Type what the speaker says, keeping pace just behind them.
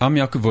I'm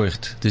Jaco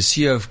Voigt, the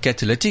CEO of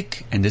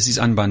Catalytic, and this is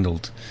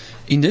Unbundled.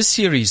 In this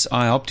series,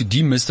 I help to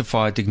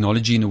demystify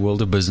technology in the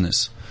world of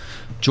business.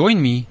 Join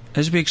me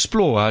as we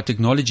explore how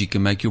technology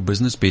can make your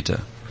business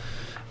better.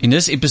 In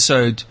this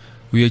episode,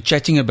 we are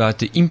chatting about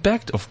the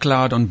impact of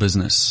cloud on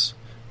business.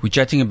 We're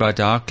chatting about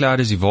how cloud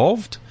has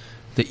evolved,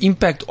 the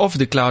impact of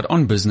the cloud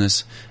on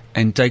business,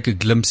 and take a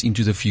glimpse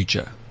into the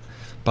future.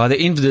 By the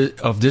end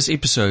of this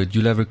episode,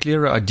 you'll have a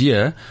clearer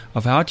idea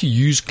of how to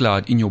use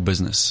cloud in your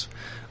business.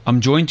 I'm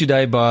joined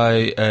today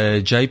by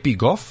JP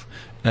Goff,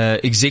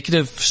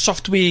 Executive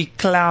Software,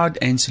 Cloud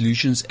and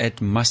Solutions at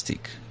Mustek.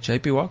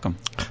 JP, welcome.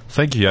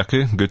 Thank you,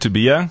 Jaco. Good to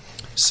be here.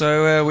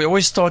 So we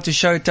always start the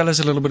show. Tell us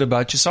a little bit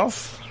about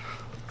yourself.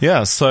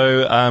 Yeah,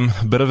 so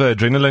a bit of an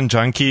adrenaline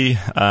junkie.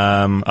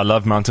 I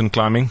love mountain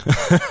climbing,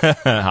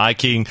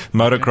 hiking,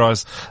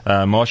 motocross,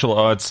 martial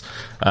arts.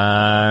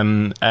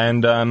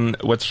 And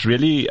what's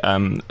really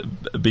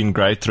been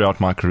great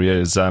throughout my career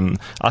is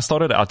I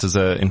started out as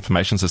an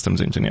information systems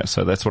engineer,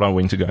 so that's what I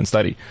went to go and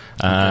study.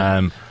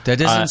 That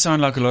doesn't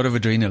sound like a lot of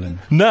adrenaline.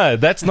 No,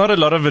 that's not a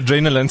lot of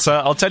adrenaline, so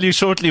I'll tell you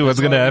shortly what's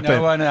going to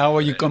happen. How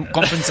are you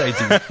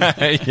compensating?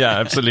 Yeah,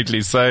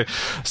 absolutely. So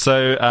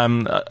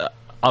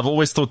I've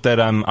always thought that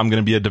I'm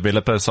going to be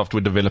a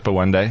software developer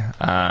one day.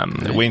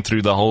 Went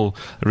through the whole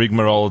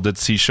rigmarole, did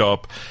C#,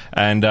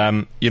 and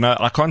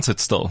I can't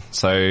sit still.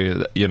 So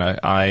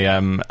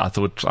I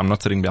thought I'm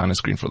not sitting behind a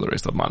screen for the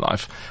rest of my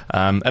life.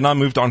 And I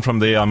moved on from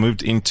there. I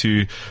moved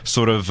into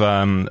sort of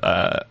to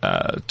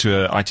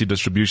an IT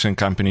distribution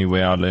company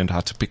where I learned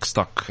how to pick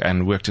stock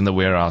and worked in the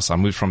warehouse. I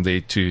moved from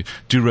there to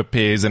do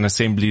repairs and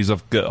assemblies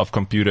of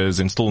computers,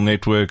 install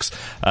networks,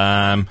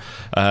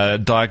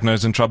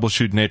 diagnose and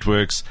troubleshoot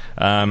networks.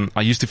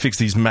 I used to fix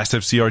these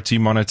massive CRT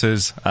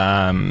monitors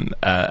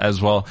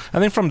as well,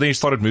 and then from there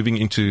started moving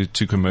into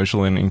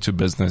commercial and into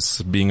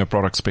business, being a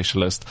product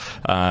specialist,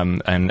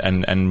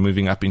 and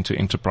moving up into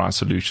enterprise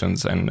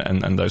solutions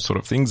and those sort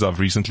of things. I've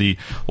recently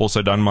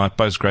also done my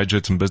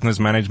postgraduate in business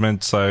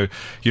management, so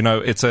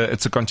it's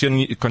a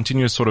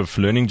continuous sort of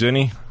learning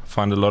journey.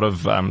 Find a lot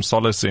of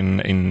solace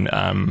in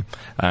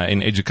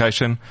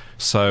education.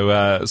 So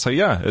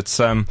yeah,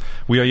 it's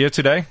we are here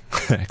today,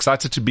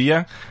 excited to be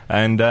here,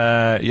 and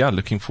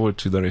looking forward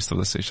to the rest of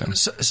the session.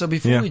 So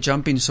before we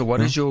jump in,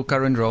 what does your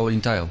current role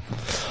entail?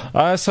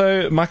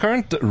 So my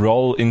current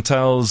role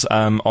entails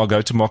our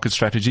go-to-market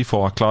strategy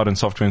for our cloud and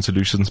software and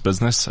solutions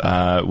business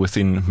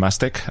within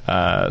Mustek.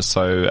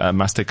 So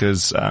Mustek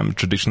has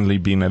traditionally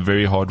been a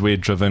very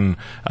hardware-driven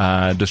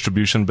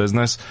distribution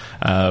business.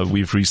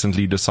 We've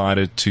recently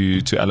decided to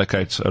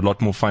allocate a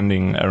lot more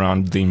funding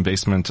around the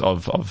investment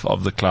of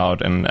the cloud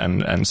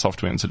and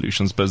software and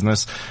solutions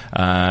business.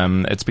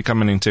 It's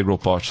become an integral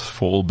part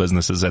for all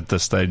businesses at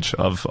this stage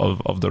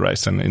of the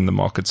race and in the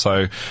market.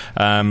 So,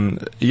 I'm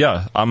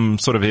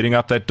sort of heading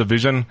up that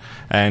division,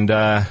 and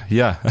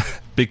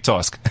big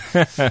task.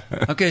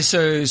 Okay,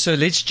 so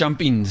let's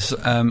jump in.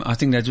 I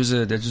think that was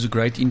a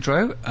great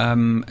intro,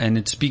 and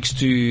it speaks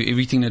to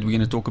everything that we're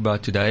going to talk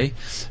about today.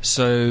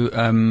 So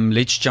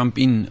let's jump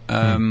in.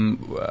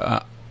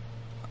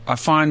 I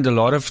find a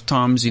lot of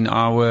times in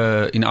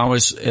our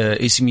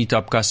SME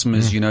type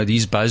customers,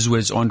 these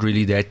buzzwords aren't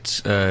really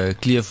that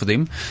clear for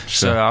them.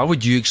 Sure. So how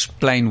would you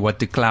explain what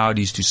the cloud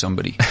is to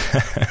somebody?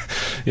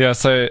 Yeah,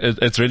 so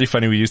it's really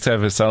funny. We used to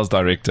have a sales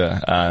director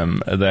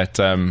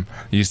that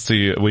used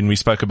to, when we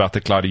spoke about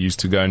the cloud, he used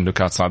to go and look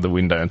outside the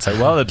window and say,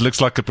 "Well, it looks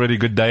like a pretty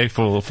good day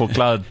for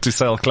cloud to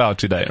sell cloud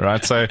today,"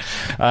 right? So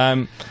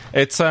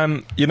it's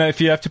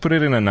if you have to put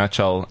it in a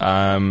nutshell,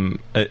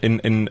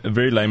 in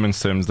very layman's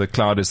terms, the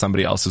cloud is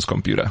somebody else's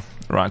computer,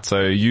 right?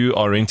 So you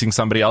are renting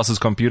somebody else's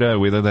computer,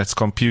 whether that's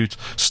compute,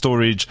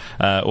 storage,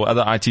 or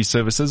other IT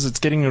services. It's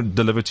getting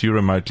delivered to you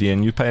remotely,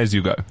 and you pay as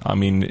you go. I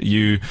mean,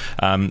 you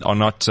are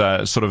not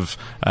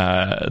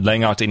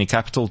laying out any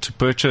capital to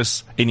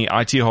purchase any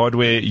IT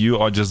hardware. You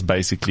are just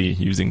basically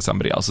using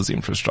somebody else's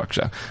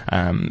infrastructure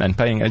and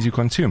paying as you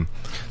consume.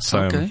 So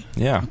okay.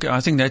 I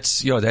think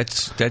that's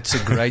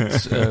a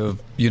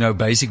great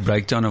basic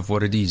breakdown of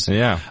what it is.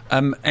 Yeah.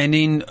 And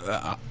then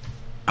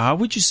how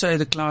would you say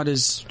the cloud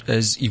has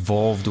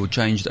evolved or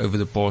changed over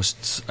the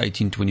past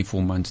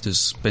 18-24 months,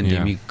 this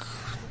pandemic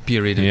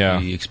period that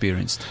we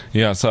experienced?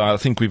 Yeah, so I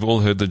think we've all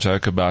heard the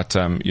joke about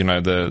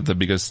the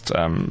biggest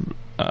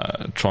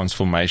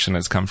transformation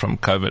has come from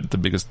COVID. The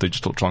biggest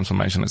digital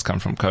transformation has come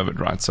from COVID,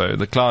 right? So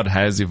the cloud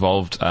has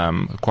evolved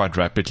quite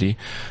rapidly.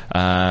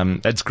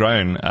 It's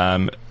grown.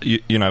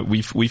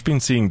 We've been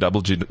seeing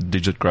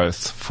double-digit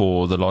growth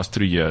for the last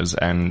 3 years,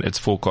 and it's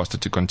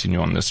forecasted to continue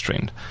on this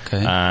trend.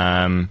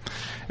 Okay.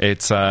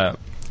 It's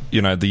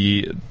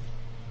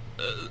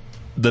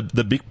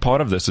the big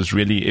part of this is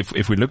really,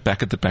 if we look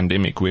back at the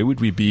pandemic, where would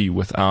we be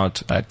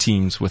without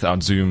Teams,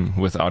 without Zoom,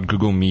 without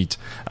Google Meet?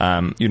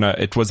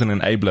 It was an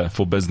enabler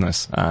for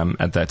business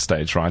at that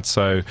stage, right?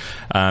 So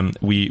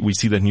we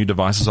see that new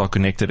devices are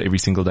connected every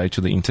single day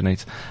to the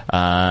internet.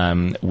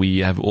 We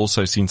have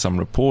also seen some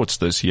reports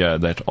this year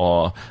that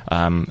our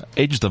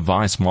edge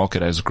device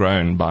market has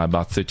grown by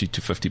about 30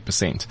 to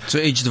 50%. So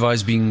edge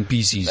device being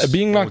PCs?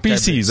 Being like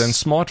PCs tablets and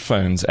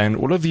smartphones and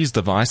all of these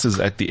devices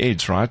at the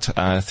edge, right?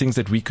 Things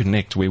that we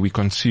connect, where we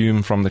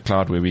consume from the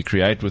cloud, where we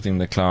create within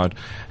the cloud.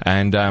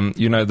 And,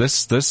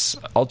 this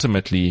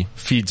ultimately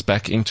feeds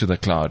back into the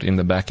cloud in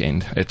the back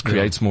end. It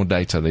creates more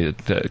data.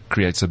 It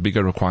creates a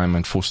bigger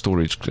requirement for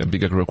storage, a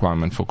bigger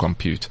requirement for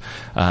compute.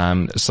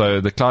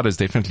 So the cloud is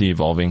definitely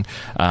evolving.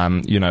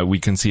 We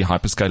can see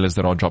hyperscalers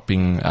that are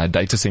dropping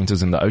data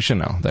centers in the ocean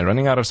now. They're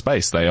running out of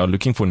space. They are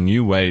looking for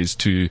new ways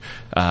to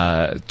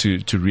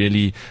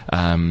really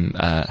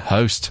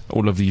host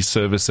all of these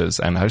services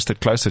and host it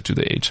closer to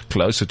the edge,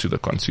 closer to the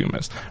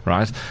consumers,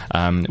 right?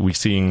 We're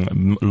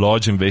seeing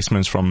large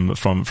investments from the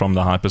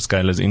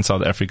hyperscalers in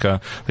South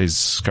Africa.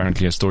 There's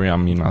currently a story. I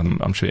mean,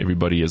 I'm sure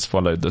everybody has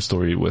followed the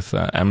story with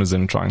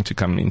Amazon trying to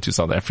come into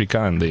South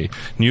Africa and the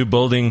new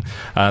building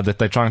that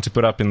they're trying to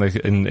put up in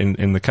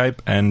the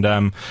Cape,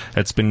 and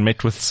it's been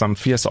met with some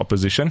fierce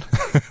opposition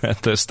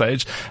at this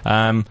stage.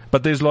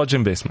 But there's large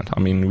investment. I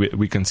mean,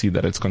 we can see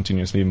that it's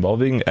continuously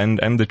evolving,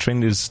 and the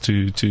trend is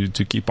to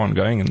keep on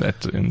going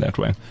in that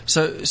way.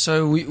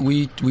 So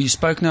we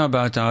spoke now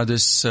about how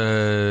this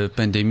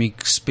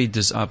pandemic sped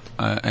this up,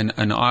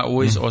 and I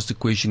always ask the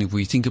question, if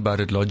we think about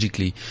it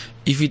logically,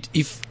 if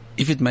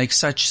it makes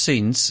such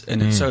sense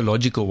and it's so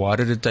logical, why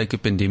did it take a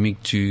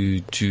pandemic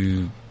to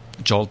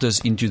jolt us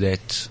into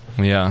that?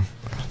 Yeah.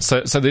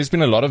 So there's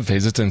been a lot of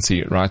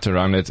hesitancy right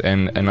around it,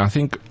 and I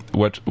think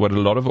what a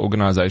lot of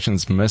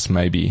organizations miss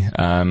maybe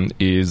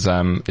is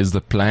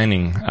the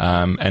planning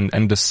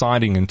and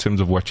deciding in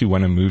terms of what you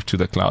want to move to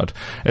the cloud.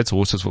 It's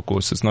horses for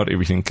courses. Not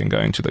everything can go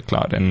into the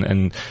cloud,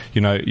 and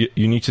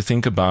you need to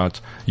think about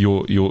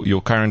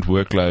your current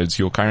workloads,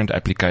 your current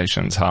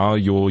applications, how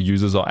your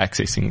users are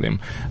accessing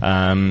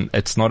them.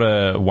 It's not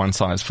a one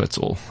size fits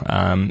all,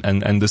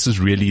 and this is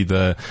really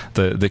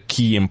the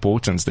key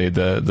importance there.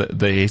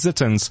 The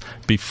hesitance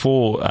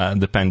before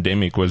the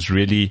pandemic was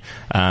really,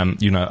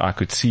 I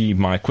could see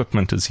my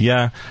equipment is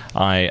here.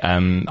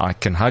 I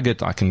can hug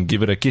it. I can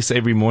give it a kiss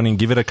every morning,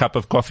 give it a cup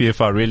of coffee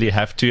if I really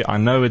have to. I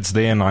know it's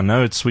there and I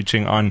know it's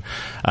switching on.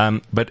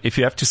 But if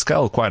you have to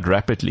scale quite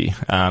rapidly,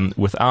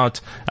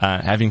 without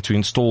having to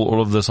install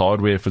all of this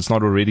hardware if it's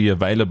not already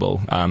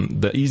available,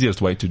 the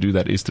easiest way to do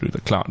that is through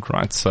the cloud,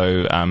 right?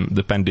 So,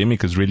 the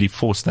pandemic has really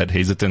forced that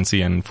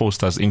hesitancy and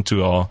forced us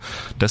into our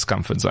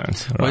discomfort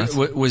zones, right?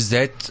 Was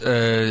that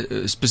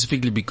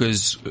specifically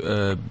because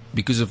of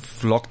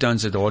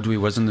lockdowns that hardware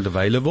wasn't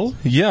available?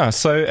 Yeah.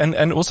 So,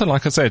 and also,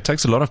 like I say, it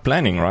takes a lot of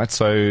planning, right?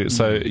 So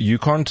you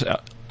can't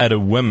at a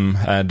whim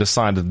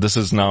decide that this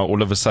is now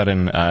all of a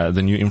sudden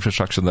the new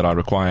infrastructure that I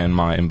require in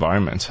my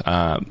environment.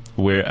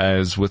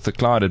 Whereas with the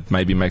cloud, it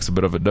maybe makes a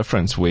bit of a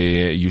difference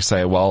where you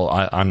say, well,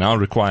 I now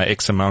require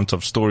X amount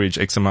of storage,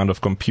 X amount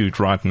of compute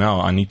right now.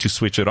 I need to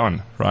switch it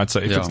on, right? So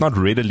if it's not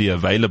readily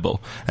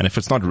available, and if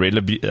it's not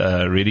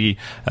readily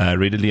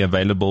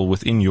available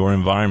within your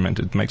environment,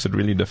 it makes it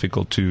really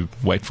difficult to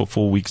wait for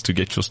 4 weeks to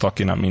get your stock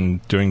in. I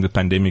mean, during the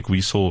pandemic, we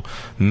saw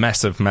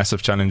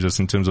massive challenges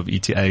in terms of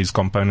ETAs,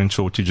 component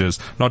shortages,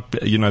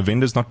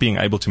 vendors not being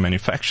able to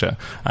manufacture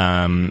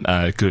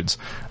goods,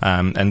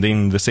 and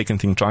then the second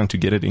thing, trying to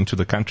get it into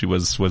the country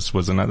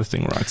was another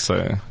thing, right?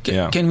 So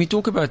can we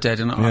talk about that?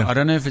 And I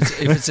don't know if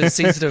it's a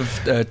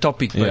sensitive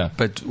topic,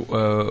 but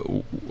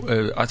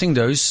I think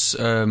those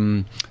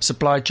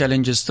supply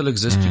challenges still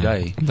exist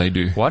today. They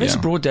do. What has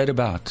brought that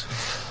about?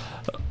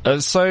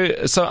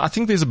 So I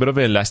think there's a bit of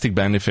an elastic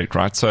band effect,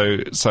 right? So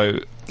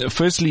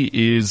firstly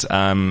is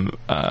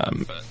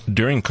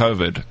during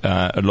COVID,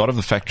 a lot of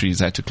the factories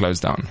had to close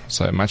down.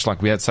 So much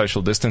like we had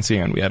social distancing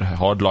and we had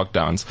hard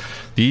lockdowns,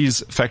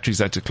 these factories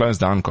had to close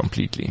down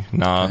completely.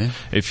 Now,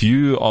 if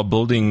you are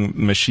building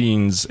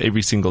machines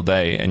every single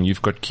day and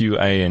you've got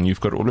QA and you've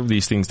got all of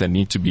these things that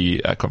need to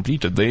be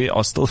completed, there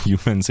are still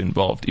humans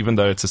involved. Even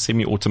though it's a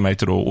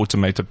semi-automated or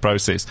automated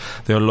process,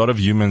 there are a lot of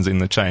humans in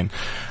the chain.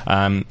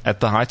 At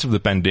the height of the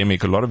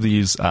pandemic, a lot of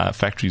these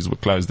factories were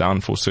closed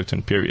down for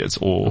certain periods,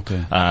 or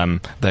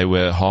they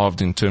were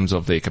halved in terms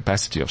of their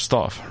capacity of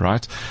staff,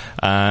 right?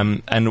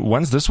 And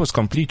once this was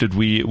completed,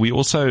 we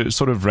also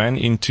sort of ran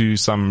into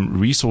some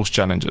resource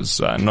challenges,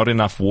 not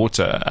enough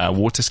water,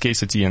 water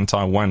scarcity in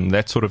Taiwan,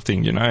 that sort of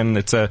thing, and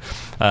it's the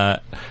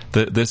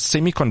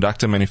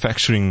semiconductor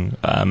manufacturing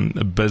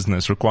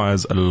business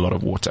requires a lot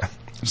of water.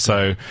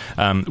 So,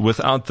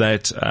 without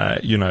that,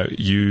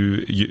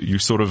 you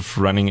sort of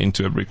running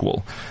into a brick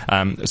wall.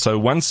 So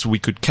once we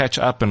could catch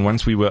up and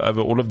once we were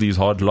over all of these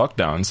hard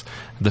lockdowns,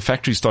 the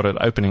factory started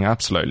opening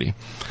up slowly.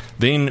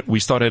 then we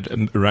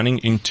started running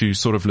into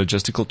sort of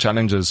logistical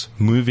challenges,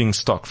 moving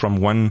stock from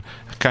one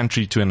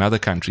country to another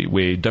country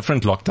where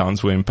different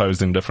lockdowns were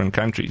imposed in different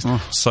countries.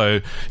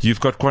 So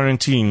you've got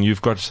quarantine,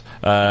 you've got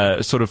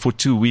sort of for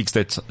 2 weeks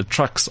that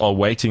trucks are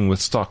waiting with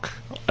stock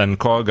and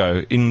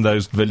cargo in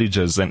those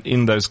villages and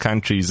in those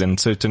countries and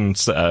certain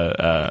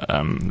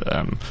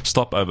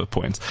stopover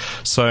points.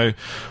 So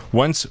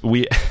once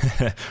we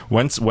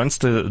once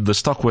the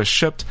stock was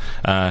shipped,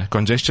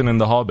 congestion in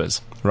the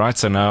harbors, right?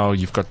 So now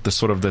you've got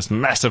this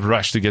massive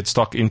rush to get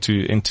stock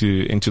into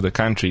the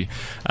country.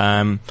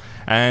 And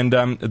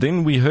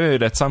then we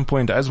heard at some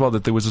point as well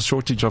that there was a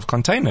shortage of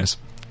containers.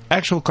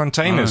 Actual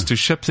containers to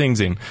ship things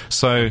in.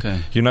 So,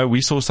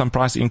 we saw some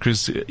price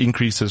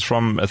increases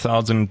from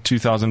 $1,000,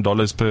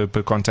 $2,000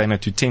 per container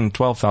to $10,000,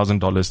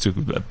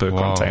 $12,000 per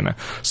container.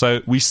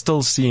 So we're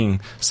still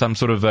seeing some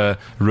sort of a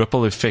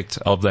ripple effect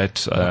of that,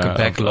 that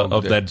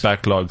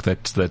backlog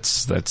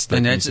that's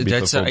and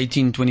that's an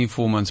 18,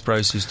 24 months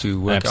process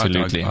to work out.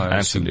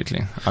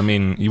 Absolutely. I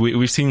mean,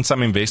 we've seen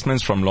some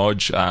investments from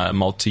large,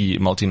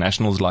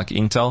 multinationals like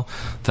Intel.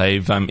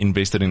 They've,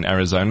 invested in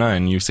Arizona, a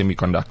new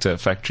semiconductor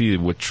factory,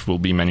 which will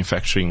be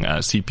manufacturing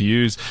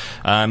CPUs,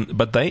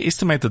 but they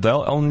estimate that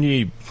they'll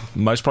only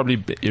most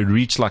probably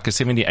reach like a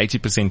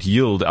 70-80%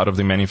 yield out of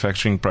the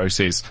manufacturing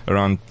process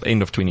around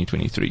end of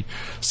 2023.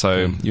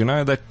 So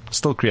that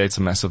still creates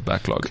a massive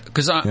backlog.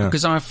 Because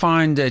I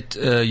find that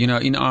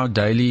in our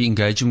daily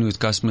engagement with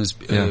customers,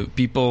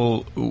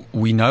 people,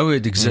 we know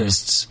it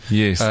exists,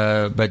 yes,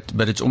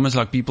 but it's almost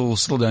like people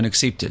still don't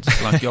accept it.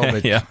 It's like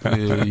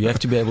you have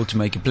to be able to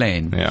make a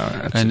plan.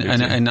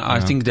 And I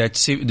think that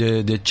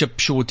the chip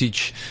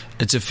shortage,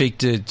 it's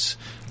affected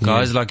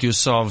guys like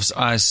yourselves,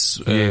 us,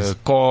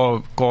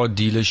 car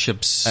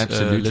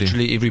dealerships,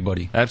 literally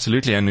everybody.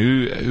 Absolutely, and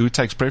who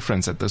takes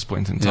preference at this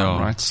point in time,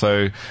 right?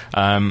 So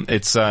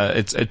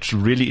it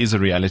really is a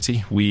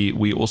reality.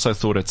 We also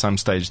thought at some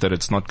stage that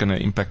it's not going to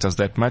impact us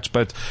that much,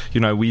 but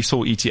we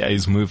saw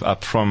ETAs move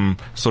up from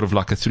sort of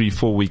like a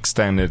 3-4 week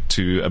standard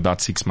to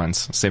about 6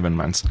 months, 7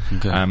 months,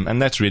 and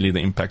that's really the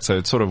impact. So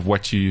it's sort of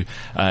what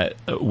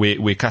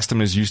where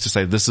customers used to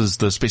say, this is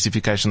the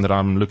specification that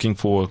I'm looking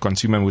for. A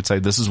consumer would say,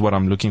 this is what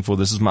I'm looking for.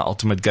 This is my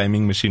ultimate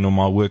gaming machine or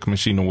my work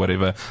machine or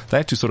whatever. They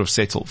had to sort of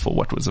settle for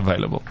what was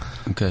available.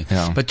 Okay.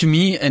 Yeah. But to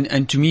me,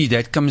 and to me,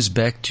 that comes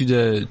back to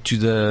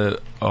the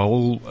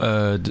whole,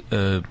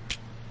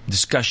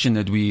 discussion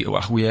that we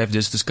have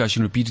this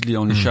discussion repeatedly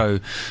on the show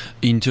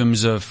in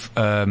terms of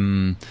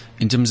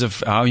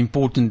how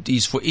important it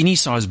is for any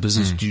size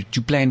business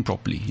to plan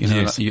properly.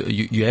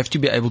 You have to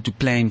be able to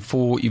plan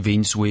for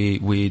events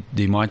where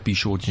there might be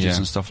shortages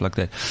and stuff like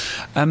that.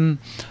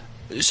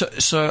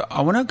 So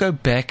I want to go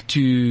back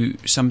to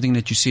something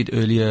that you said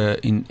earlier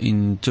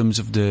in terms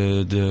of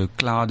the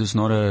cloud is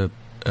not a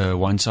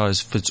one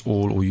size fits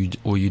all,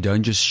 or you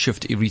don't just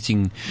shift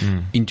everything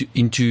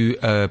into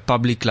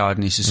public cloud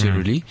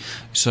necessarily.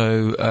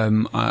 So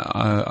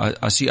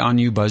I see our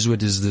new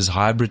buzzword is this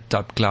hybrid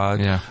type cloud.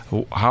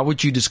 How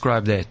would you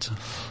describe that?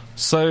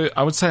 So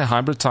I would say a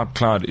hybrid type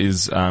cloud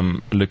is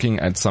looking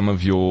at some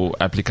of your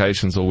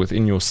applications or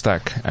within your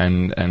stack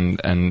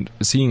and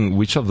seeing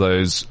which of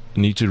those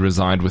need to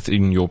reside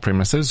within your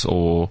premises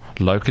or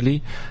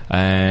locally,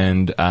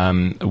 and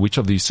which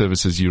of these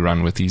services you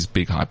run with these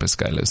big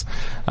hyperscalers.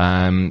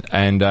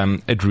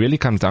 It really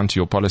comes down to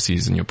your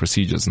policies and your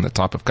procedures and the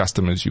type of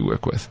customers you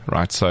work with,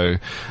 right? So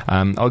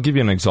I'll give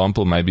you an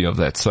example maybe of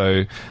that.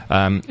 So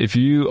if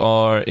you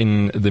are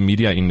in the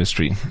media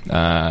industry,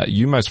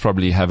 you most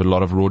probably have a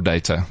lot of raw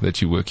data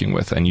that you're working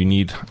with, and you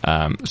need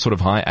sort of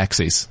high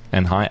access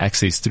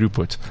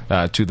throughput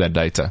to that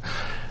data.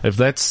 If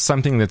that's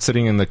something that's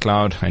sitting in the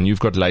cloud and you've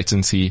got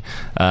latency,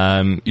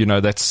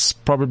 that's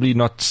probably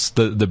not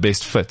the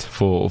best fit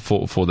for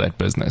that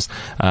business.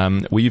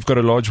 Where you've got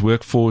a large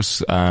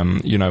workforce,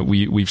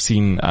 we've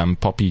seen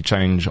POPI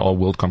change our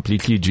world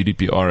completely.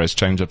 GDPR has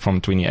changed it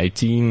from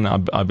 2018,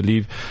 I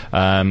believe,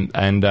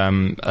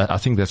 I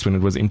think that's when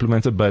it was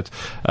implemented. But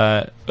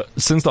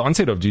since the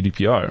onset of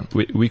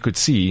GDPR, we could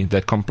see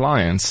that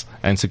compliance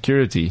and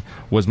security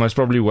was most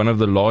probably one of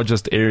the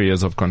largest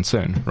areas of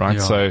concern, right?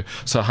 Yeah.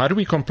 So how do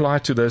we comply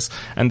to this?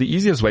 And the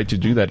easiest way to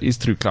do that is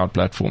through cloud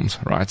platforms,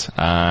 right?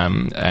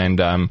 And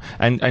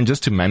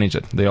just to manage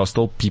it. There are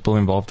still people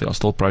involved. There are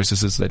still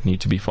processes that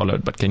need to be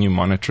followed. But can you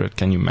monitor it?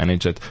 Can you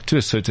manage it to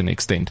a certain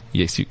extent?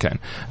 Yes, you can.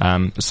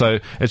 So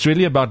it's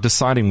really about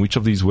deciding which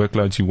of these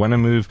workloads you want to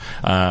move.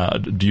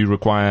 Do you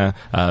require,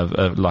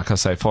 like I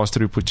say, fast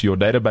throughput to your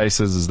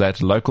databases? Is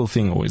that a local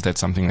thing, or is that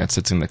something that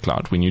sits in the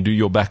cloud? When you do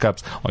your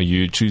backups, are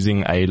you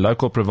choosing a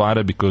local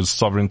provider because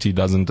sovereignty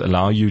doesn't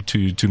allow you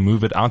to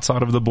move it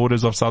outside of the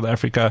borders of South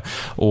Africa?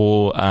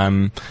 Or,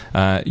 and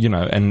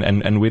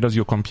where does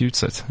your compute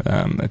sit,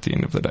 at the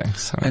end of the day?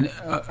 So. And,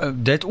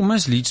 that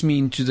almost leads me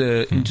into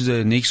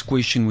the next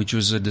question, which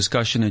was a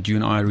discussion that you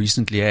and I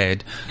recently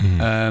had.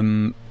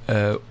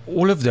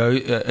 All of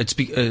those,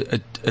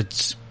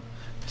 it's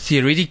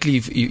theoretically,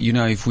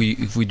 if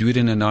we do it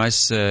in a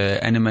nice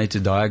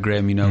animated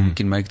diagram, we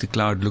can make the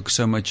cloud look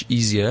so much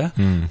easier.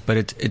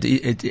 But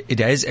it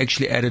has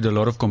actually added a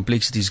lot of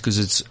complexities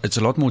because it's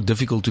a lot more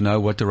difficult to know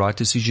what the right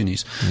decision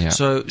is. Yeah.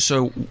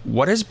 So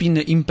what has been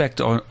the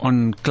impact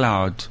on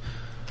cloud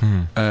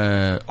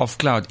of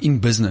cloud in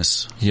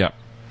business?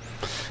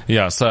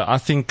 Yeah, so I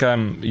think,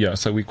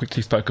 so we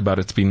quickly spoke about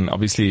it's been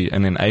obviously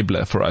an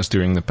enabler for us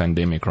during the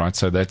pandemic, right?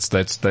 So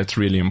that's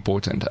really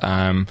important.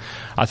 I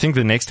think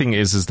the next thing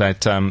is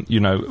that,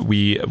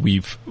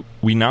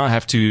 we now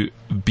have to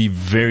be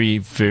very,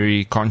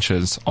 very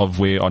conscious of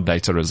where our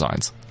data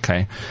resides.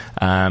 Okay.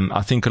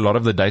 I think a lot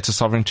of the data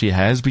sovereignty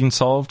has been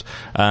solved.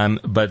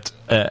 But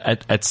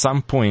at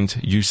some point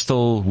you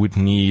still would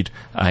need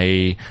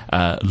a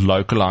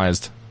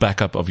localized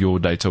backup of your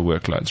data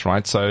workloads,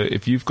 right? So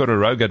if you've got a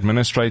rogue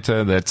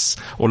administrator that's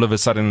all of a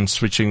sudden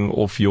switching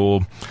off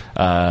your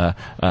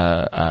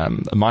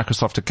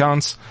Microsoft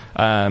accounts,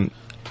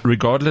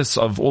 regardless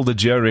of all the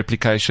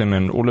geo-replication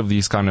and all of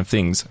these kind of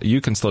things, you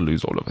can still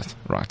lose all of it,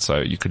 right? So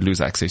you could lose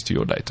access to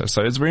your data.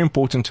 So it's very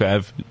important to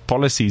have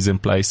policies in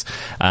place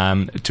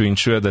to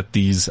ensure that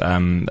these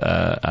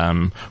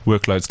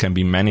workloads can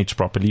be managed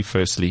properly,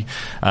 firstly.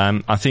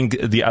 I think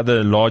the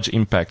other large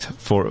impact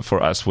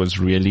for us was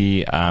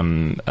really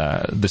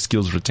the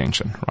skills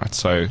retention, right?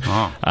 So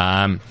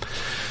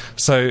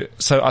So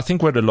I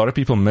think what a lot of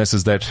people miss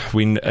is that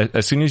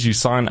as soon as you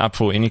sign up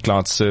for any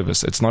cloud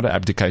service, it's not an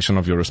abdication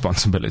of your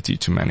responsibility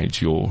to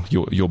manage your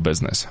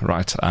business,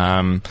 right?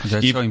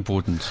 That's so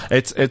important.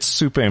 It's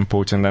super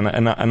important,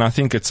 and I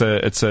think it's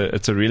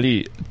a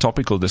really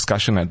topical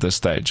discussion at this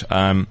stage.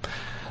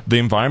 The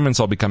environments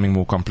are becoming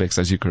more complex,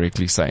 as you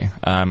correctly say.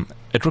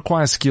 It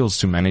requires skills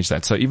to manage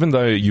that. So even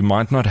though you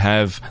might not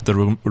have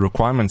the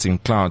requirements in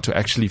cloud to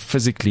actually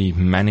physically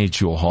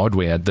manage your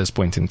hardware at this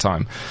point in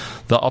time,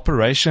 the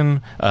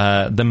operation,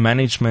 the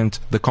management,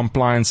 the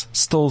compliance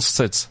still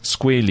sits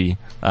squarely,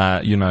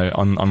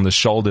 on the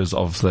shoulders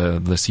of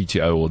the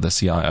CTO or the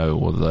CIO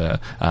or the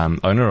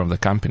owner of the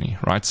company,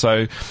 right?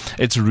 So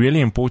it's really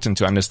important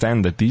to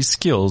understand that these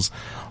skills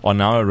are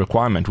now a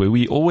requirement, where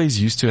we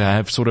always used to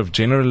have sort of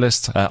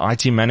generalist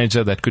IT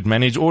manager that could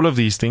manage all of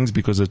these things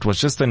because it was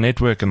just the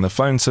network and the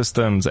phone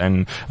systems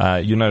and,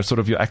 sort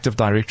of your Active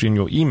Directory and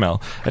your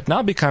email. It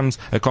now becomes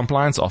a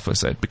compliance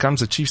officer. It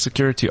becomes a chief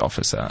security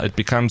officer. It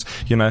becomes,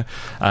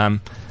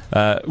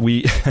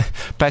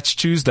 Patch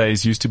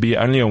Tuesdays used to be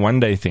only a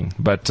one-day thing,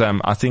 but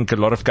I think a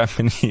lot of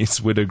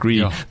companies would agree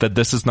that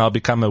this has now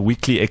become a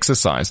weekly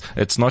exercise.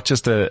 It's not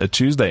just a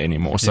Tuesday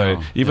anymore. So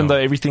even though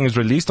everything is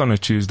released on a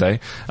Tuesday,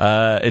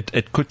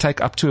 it could take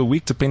up to a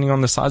week, depending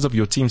on the size of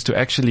your teams, to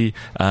actually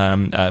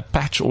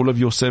patch all of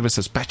your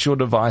services, patch your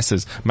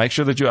devices, make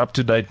sure that you're up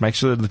to date, make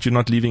sure that you're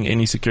not leaving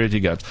any security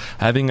gaps.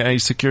 Having a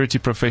security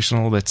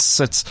professional that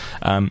sits,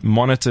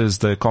 monitors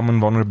the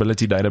common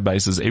vulnerability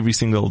databases every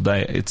single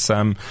day.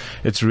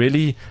 It's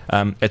really,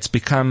 it's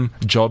become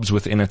jobs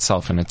within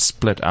itself, and it's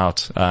split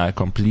out,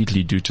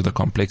 completely due to the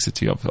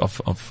complexity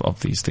of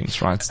these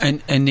things, right? And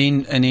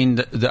then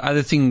the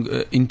other thing,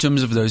 in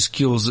terms of those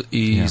skills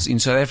is in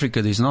South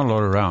Africa, there's not a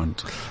lot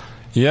around.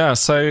 Yeah,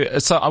 so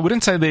I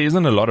wouldn't say there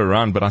isn't a lot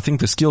around, but I think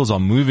the skills are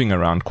moving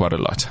around quite a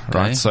lot,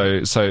 right?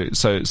 So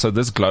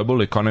this global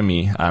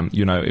economy,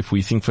 if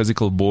we think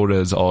physical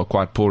borders are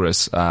quite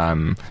porous,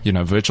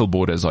 virtual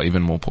borders are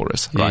even more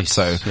porous, right?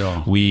 Yes,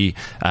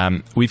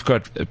 we've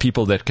got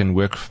people that can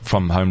work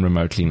from home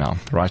remotely now,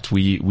 right?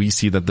 We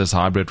see that this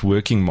hybrid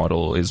working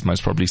model is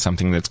most probably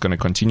something that's going to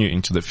continue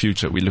into the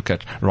future. We look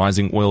at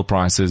rising oil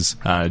prices,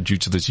 due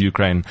to this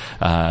Ukraine,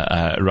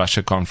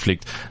 Russia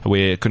conflict,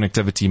 where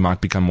connectivity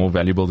might become more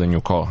valuable than your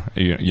car,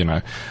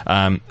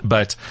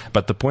 but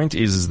the point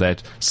is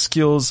that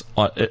skills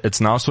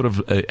it's now sort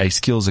of a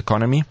skills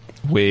economy,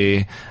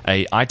 where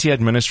a IT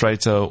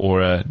administrator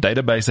or a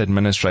database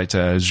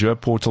administrator, Azure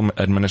portal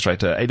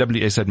administrator,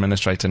 AWS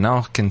administrator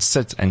now can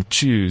sit and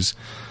choose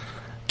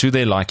to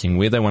their liking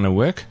where they want to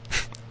work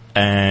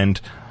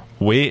and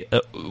where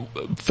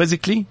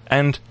physically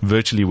and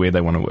virtually where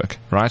they want to work,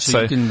 right?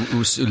 So you can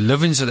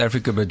live in South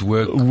Africa but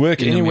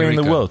work anywhere in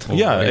the world,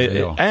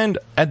 yeah, and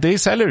at their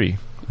salary.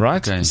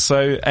 Right. Okay.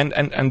 So,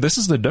 and this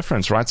is the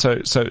difference, right?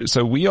 So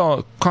we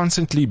are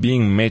constantly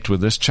being met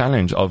with this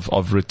challenge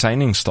of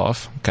retaining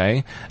staff.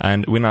 Okay.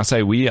 And when I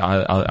say we,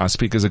 I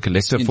speak as a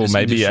collective, or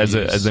maybe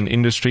as an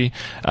industry.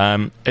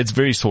 It's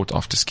very sought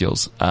after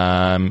skills.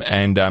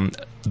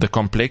 The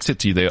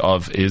complexity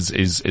thereof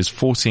is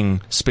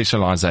forcing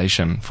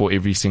specialization for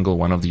every single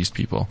one of these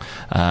people.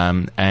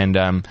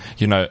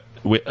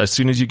 As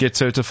soon as you get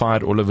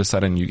certified, all of a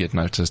sudden you get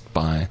noticed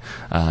by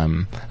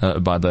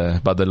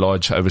the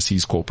large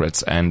overseas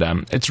corporates, and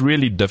it's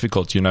really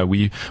difficult.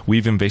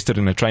 We've invested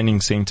in a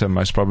training center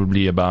most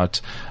probably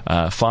about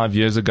 5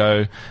 years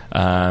ago,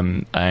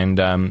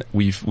 and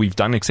we've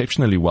done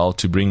exceptionally well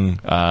to bring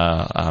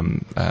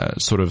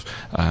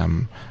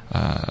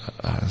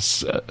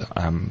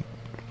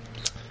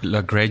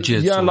like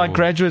graduates. Yeah, like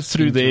graduates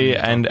through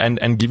there,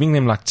 and giving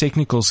them like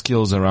technical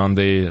skills around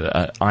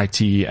their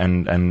IT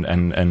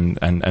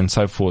and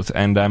so forth.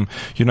 And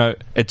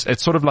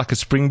it's sort of like a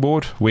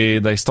springboard where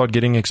they start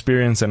getting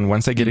experience, and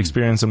once they get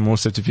experience and more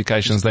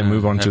certifications, they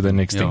move on to the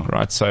next thing,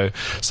 right? So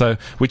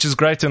which is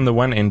great in the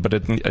one end, but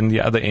in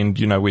the other end,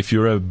 if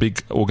you're a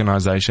big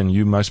organization,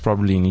 you most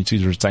probably need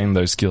to retain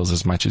those skills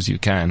as much as you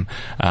can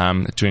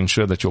to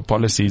ensure that your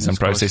policies and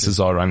processes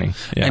are running.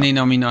 Yeah. And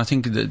then, I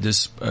think that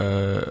this,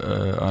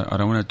 I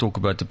don't want to talk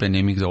about the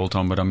pandemic the whole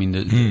time, but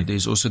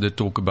there's also the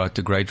talk about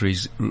the great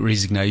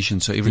resignation.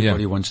 So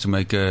everybody wants to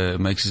make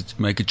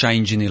a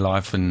change in their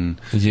life and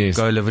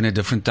go live in a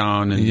different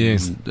town.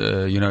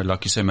 And,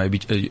 like you say, maybe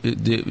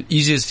the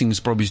easiest thing is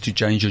probably to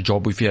change your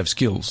job if you have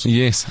skills.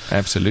 Yes,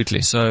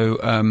 absolutely. So,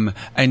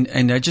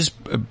 and I just,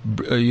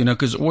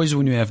 cause always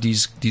when we have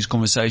these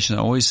conversations,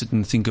 I always sit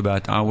and think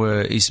about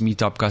our SME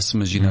type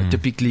customers,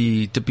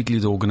 typically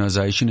the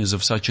organization is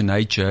of such a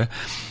nature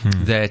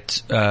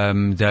that,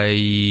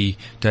 they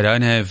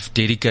don't have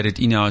dedicated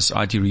in-house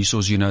IT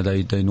resource.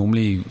 They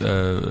normally,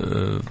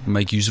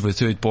 make use of a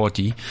third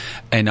party.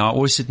 And I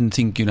always sit and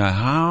think,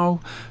 how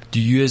do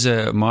you, as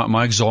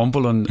my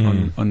example on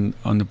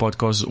the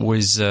podcast is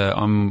always,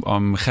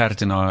 I'm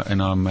Gert and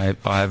I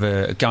have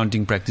an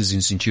accounting practice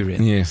in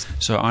Centurion. Yes.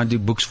 So I do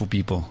books for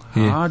people.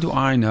 Yeah. How do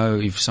I know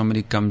if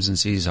somebody comes and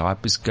says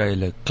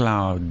hyperscaler,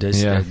 cloud,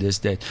 this,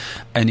 that,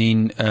 and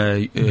then,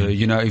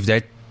 if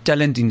that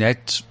talent in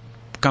that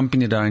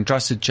company that I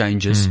entrusted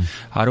changes,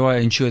 how do I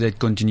ensure that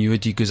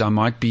continuity? Because I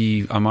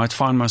might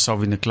find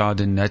myself in the cloud,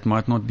 and that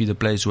might not be the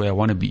place where I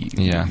want to be.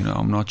 Yeah.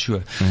 I'm not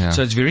sure. Yeah.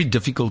 So it's very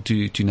difficult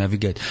to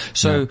navigate.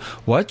 So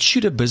what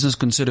should a business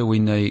consider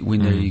when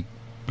they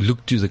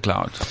look to the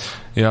cloud?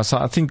 Yeah, so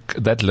I think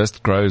that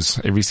list grows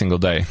every single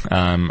day.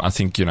 I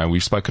think,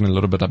 we've spoken a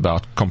little bit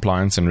about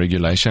compliance and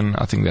regulation.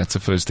 I think that's the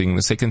first thing.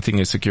 The second thing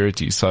is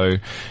security. So,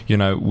 I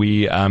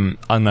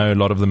know a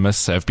lot of the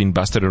myths have been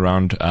busted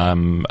around,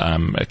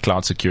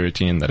 cloud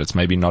security, and that it's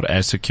maybe not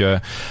as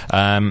secure.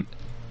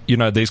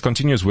 There's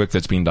continuous work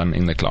that's been done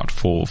in the cloud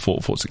for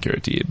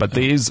security, but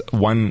there is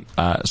one,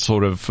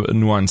 sort of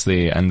nuance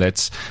there, and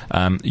that's,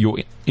 your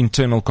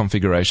internal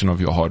configuration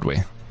of your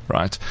hardware.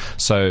 Right.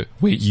 So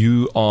where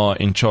you are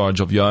in charge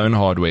of your own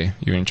hardware,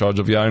 you're in charge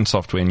of your own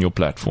software and your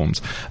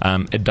platforms.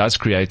 It does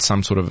create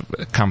some sort of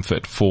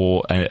comfort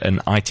for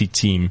an IT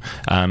team,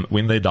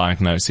 when they're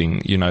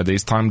diagnosing.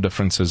 There's time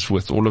differences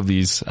with all of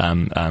these,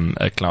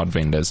 cloud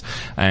vendors,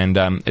 and,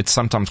 it's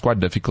sometimes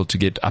quite difficult to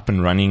get up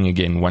and running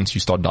again once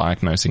you start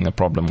diagnosing a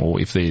problem, or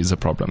if there is a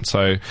problem.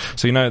 So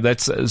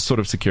that's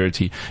sort of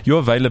security. Your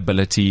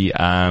availability,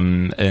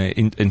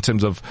 in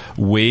terms of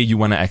where you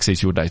want to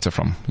access your data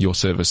from, your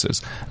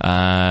services.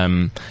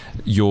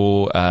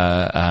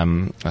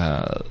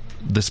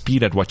 The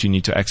speed at what you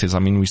need to access. I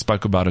mean, we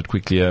spoke about it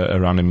quickly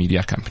around a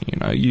media company.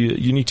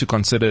 You need to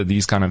consider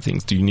these kind of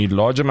things. Do you need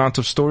large amount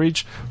of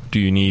storage? Do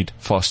you need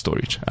fast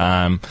storage?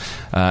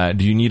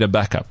 Do you need a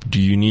backup?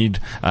 Do you need,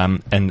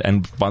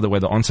 and by the way,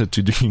 the answer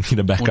to do you need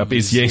a backup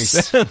is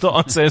yes. The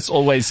answer is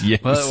always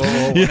yes.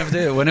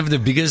 Well, one of the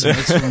biggest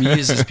myths for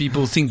me is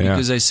people think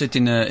because they sit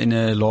in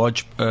a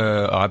large,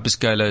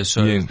 hyperscaler,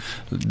 so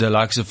the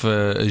likes of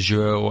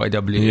Azure or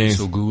AWS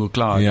or Google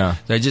Cloud,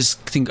 they just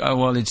think,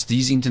 it's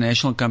these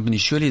international companies.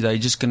 Surely they're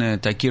just going to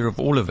take care of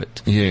all of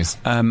it. Yes.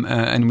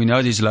 And we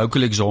know there's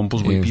local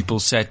examples where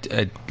people sat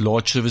at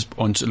large service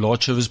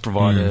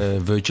provider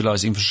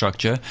virtualized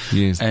infrastructure.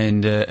 Yes.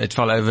 And it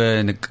fell over,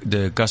 and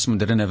the customer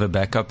didn't have a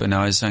backup, and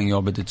now he's saying,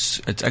 but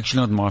it's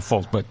actually not my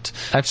fault. But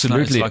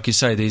absolutely, it's like you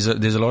say, there's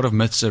a lot of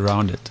myths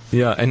around it.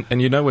 Yeah, and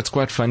what's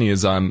quite funny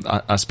is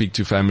I speak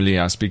to family,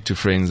 I speak to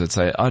friends that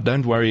say,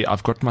 don't worry,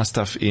 I've got my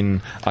stuff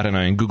in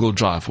Google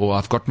Drive, or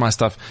I've got my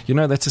stuff.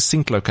 That's a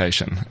sync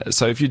location.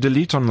 So if you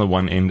delete on the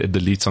one end, it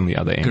deletes on the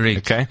other end.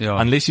 Correct. Okay? Yeah.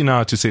 Unless you know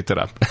how to set it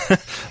up.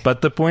 But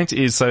the point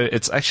is, so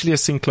it's actually a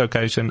sync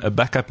location. A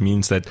backup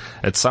means that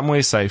it's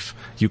somewhere safe.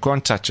 You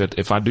can't touch it.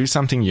 If I do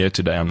something here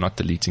today, I'm not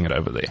deleting it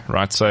over there.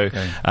 Right? So,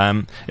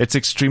 it's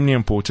extremely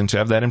important to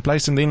have that in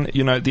place. And then,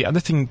 the other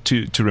thing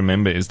to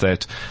remember is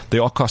that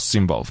there are costs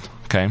involved.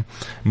 Okay.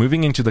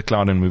 Moving into the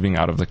cloud and moving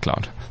out of the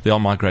cloud. There are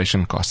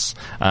migration costs.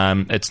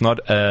 It's not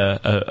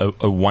a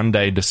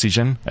one-day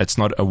decision. It's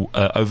not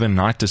a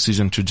overnight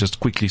decision to just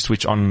quickly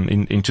switch on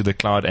into the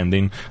cloud and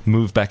then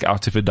move back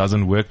out if it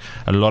doesn't work.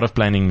 A lot of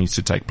planning needs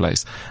to take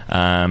place.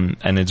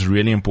 And it's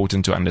really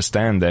important to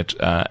understand that,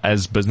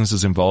 as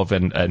businesses evolve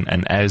and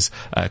as,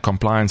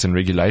 compliance and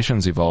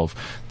regulations evolve,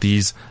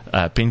 these,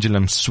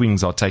 pendulum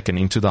swings are taken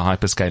into the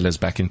hyperscalers,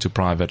 back into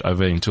private,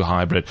 over into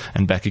hybrid,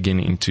 and back again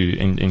into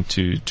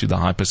the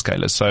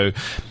hyperscalers. So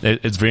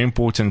it's very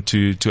important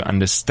to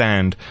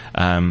understand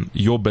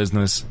your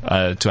business,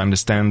 to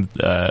understand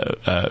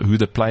who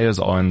the players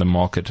are in the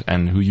market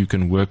and who you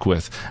can work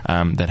with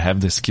that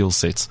have the skill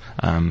sets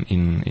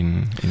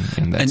in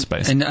that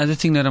space. And the other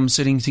thing that I'm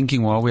sitting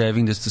thinking while we're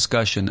having this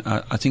discussion,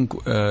 I think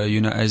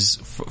as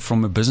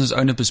from a business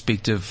owner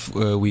perspective,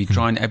 we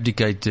try and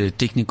abdicate the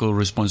technical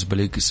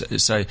responsibility.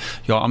 Say,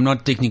 I'm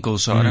not technical,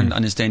 so I don't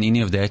understand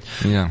any of that.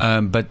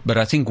 Yeah. But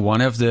I think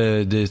one of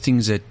the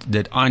things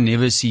that I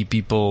never see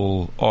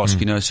people ask,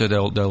 so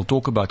they'll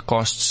talk about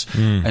costs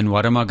and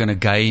what am I going to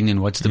gain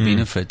and what's the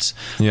benefits.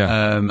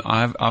 Yeah.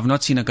 I've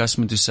not seen a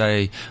customer to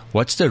say,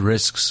 what's the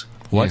risks?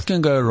 What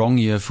can go wrong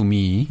here for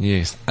me?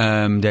 Yes.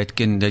 That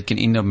can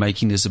end up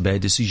making this a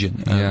bad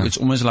decision. It's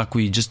almost like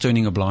we're just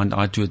turning a blind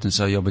eye to it and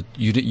say, but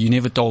you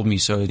never told me,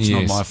 so it's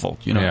not my fault.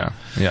 Yeah.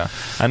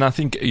 And I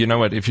think, you know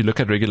what, if you look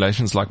at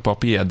regulations like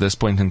POPI at this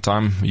point in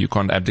time, you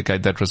can't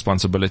abdicate that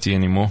responsibility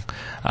anymore.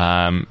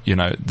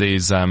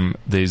 There's an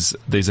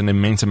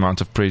immense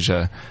amount of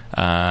pressure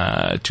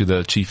to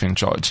the chief in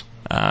charge.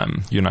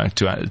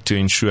 To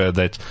ensure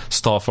that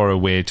staff are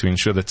aware, to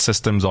ensure that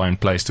systems are in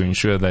place, to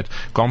ensure that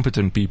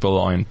competent people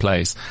are in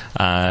place.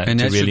 And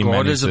that's really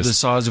regardless of the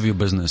size of your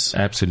business.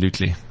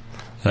 Absolutely.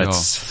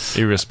 That's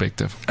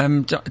irrespective.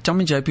 Tell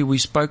me, JP, we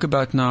spoke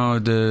about now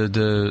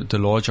the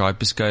large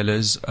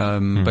hyperscalers,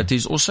 but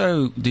there's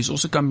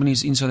also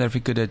companies in South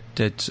Africa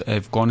that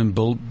have gone and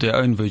built their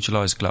own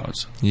virtualized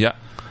clouds. Yeah.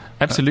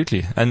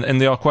 Absolutely. And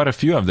there are quite a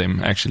few of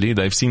them, actually.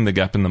 They've seen the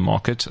gap in the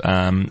market.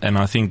 And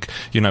I think,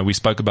 we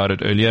spoke about it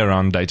earlier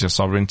around data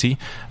sovereignty.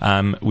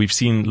 We've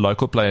seen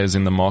local players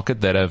in the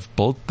market that have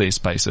built their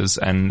spaces,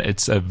 and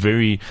it's a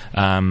very,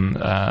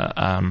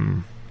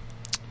 the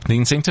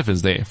incentive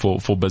is there for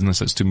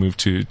businesses to move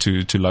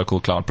to local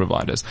cloud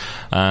providers.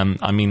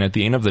 At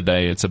the end of the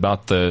day, it's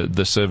about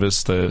the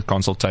service, the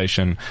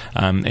consultation,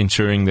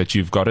 ensuring that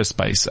you've got a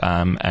space,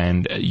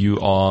 and you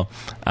are,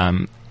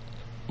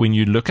 when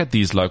you look at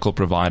these local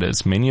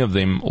providers, many of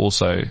them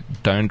also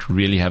don't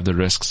really have the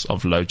risks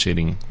of load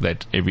shedding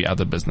that every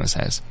other business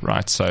has,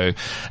 right? So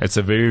it's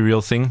a very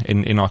real thing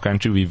in our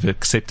country. We've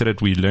accepted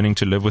it. We're learning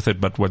to live with it.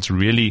 But what's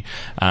really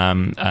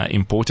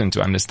important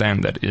to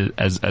understand that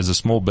as a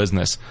small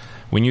business,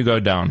 when you go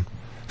down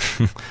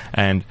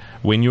and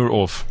when you're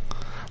off,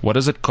 what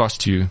does it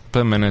cost you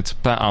per minute,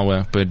 per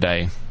hour, per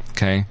day?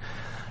 Okay.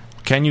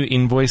 Can you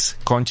invoice?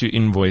 Can't you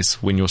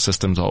invoice when your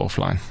systems are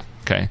offline?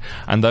 Okay.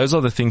 And those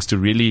are the things to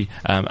really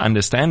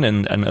understand,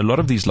 and a lot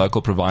of these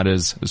local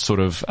providers sort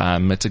of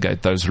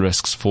mitigate those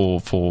risks for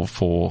the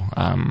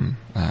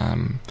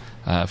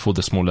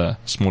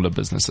smaller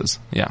businesses.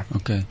 Yeah.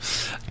 Okay.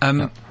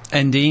 And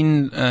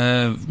then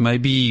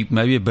maybe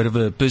a bit of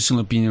a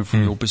personal opinion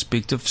from your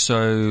perspective.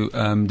 So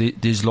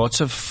there's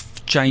lots of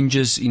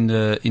changes in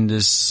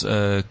this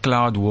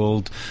cloud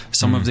world,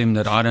 some of them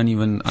that I don't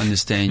even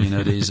understand.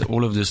 There's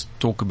all of this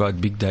talk about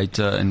big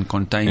data and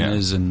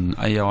containers and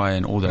AI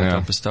and all that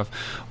type of stuff.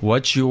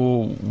 What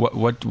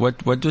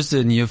does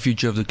the near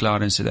future of the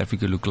cloud in South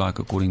Africa look like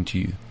according to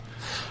you?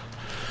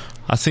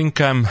 I think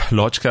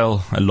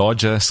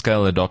larger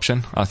scale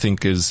adoption, I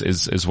think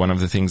is one of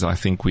the things. I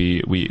think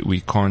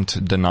we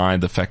can't deny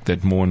the fact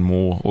that more and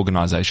more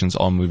organizations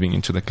are moving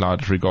into the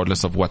cloud,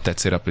 regardless of what that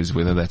setup is,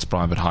 whether that's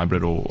private,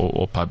 hybrid,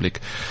 or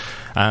public.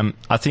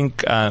 I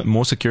think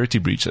more security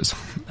breaches.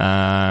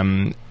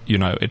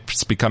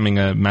 It's becoming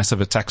a massive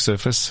attack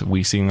surface.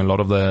 We're seeing a lot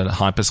of the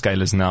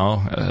hyperscalers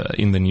now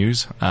in the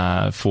news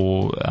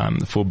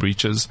for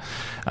breaches.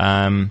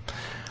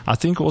 I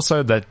think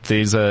also that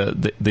there's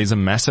going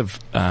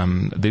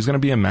to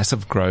be a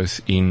massive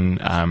growth in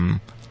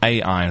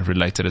AI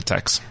related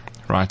attacks.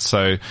 Right.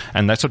 So,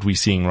 and that's what we're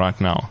seeing right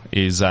now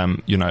is,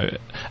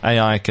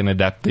 AI can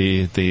adapt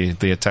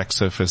the attack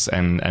surface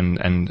and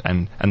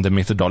the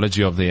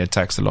methodology of the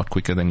attacks a lot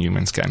quicker than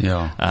humans can.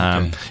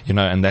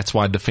 And that's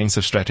why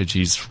defensive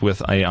strategies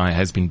with AI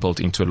has been built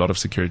into a lot of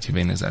security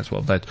vendors as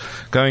well. But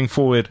going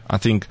forward, I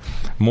think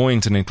more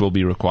internet will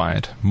be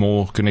required.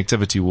 More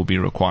connectivity will be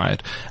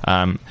required.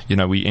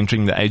 We're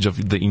entering the age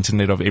of the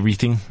internet of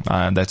everything.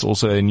 That's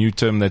also a new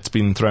term that's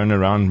been thrown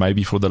around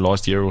maybe for the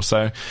last year or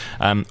so,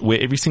 where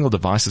every single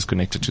device is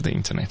connected to the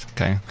internet,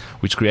 okay,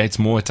 which creates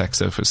more attack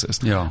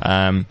surfaces.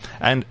 And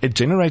it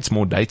generates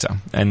more data,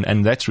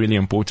 and that's really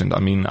important.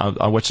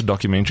 I watched a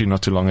documentary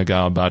not too long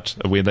ago about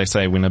where they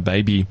say when a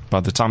baby,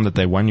 by the time that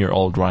they're 1 year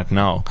old right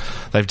now,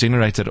 they've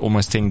generated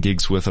almost 10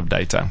 gigs worth of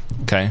data.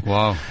 Okay.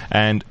 Wow.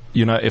 And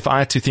if I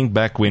had to think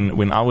back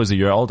when I was a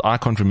year old, I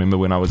can't remember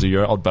when I was a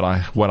year old,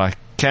 but what I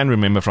can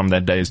remember from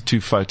that day is 2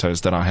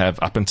 photos that I have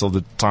up until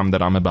the time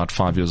that I'm about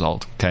 5 years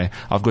old. Okay.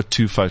 I've got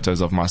 2 photos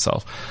of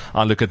myself.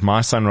 I look at my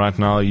son right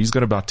now. He's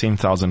got about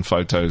 10,000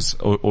 photos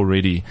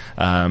already.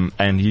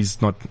 And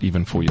he's not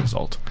even 4 years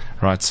old.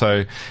 right?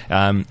 So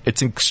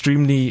it's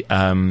extremely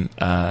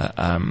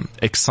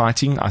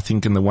exciting, I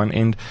think, in the one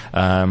end.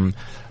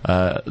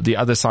 The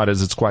other side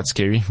is it's quite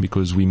scary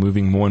because we're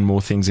moving more and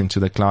more things into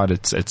the cloud.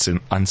 It's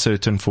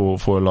uncertain for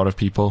a lot of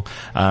people.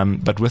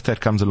 But with that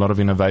comes a lot of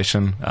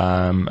innovation,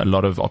 a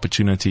lot of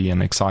opportunity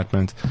and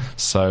excitement.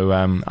 So,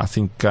 I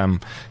think,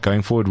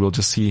 going forward, we'll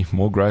just see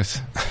more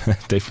growth.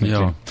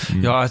 Definitely.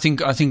 Yeah. I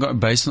think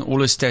based on all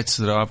the stats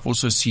that I've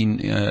also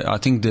seen, I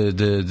think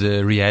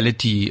the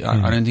reality,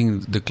 I don't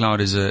think the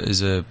cloud is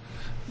a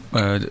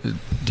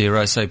dare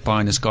I say, pie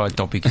in the sky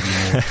topic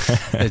anymore.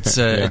 It's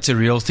a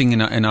real thing,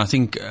 and I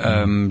think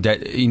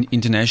that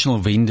international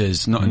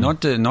vendors,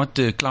 not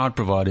the cloud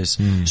providers,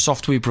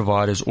 software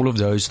providers, all of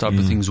those type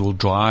of things will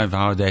drive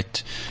how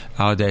that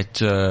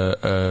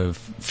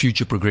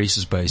future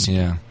progresses, basically.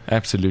 Yeah,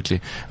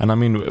 absolutely. And I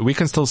mean, we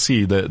can still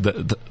see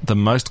the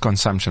most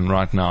consumption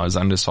right now is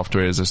under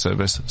software as a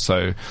service.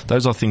 So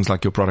those are things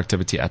like your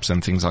productivity apps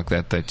and things like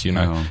that,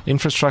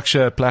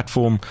 infrastructure,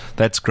 platform,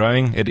 that's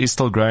growing. It is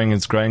still growing.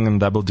 It's growing in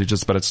double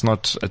digits, but it's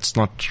not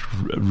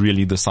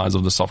really the size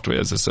of the software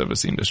as a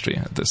service industry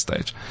at this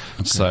stage.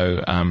 Okay.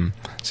 So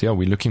yeah,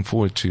 we're looking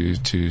forward to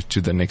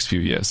the next few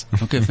years.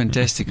 Okay,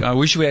 fantastic. I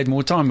wish we had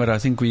more time, but I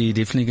think we're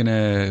definitely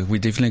gonna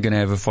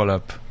have a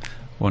follow-up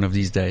one of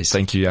these days.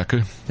 Thank you,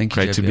 Jaco. Thank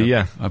you. Great to be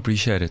here. I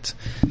appreciate it.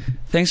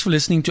 Thanks for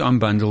listening to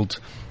Unbundled,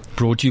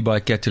 brought to you by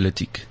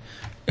Catalytic,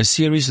 a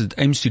series that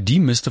aims to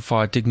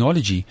demystify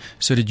technology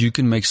so that you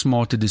can make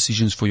smarter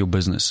decisions for your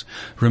business.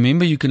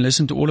 Remember, you can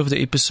listen to all of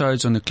the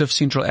episodes on the Cliff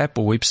Central app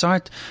or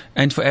website,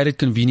 and for added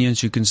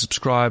convenience, you can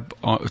subscribe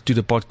to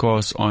the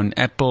podcast on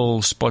Apple,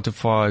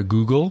 Spotify,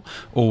 Google,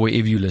 or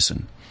wherever you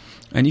listen.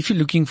 And if you're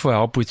looking for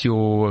help with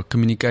your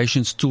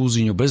communications tools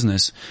in your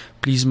business,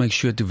 please make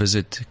sure to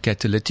visit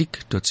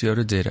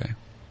catalytic.co.za.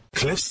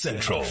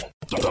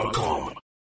 CliffCentral.com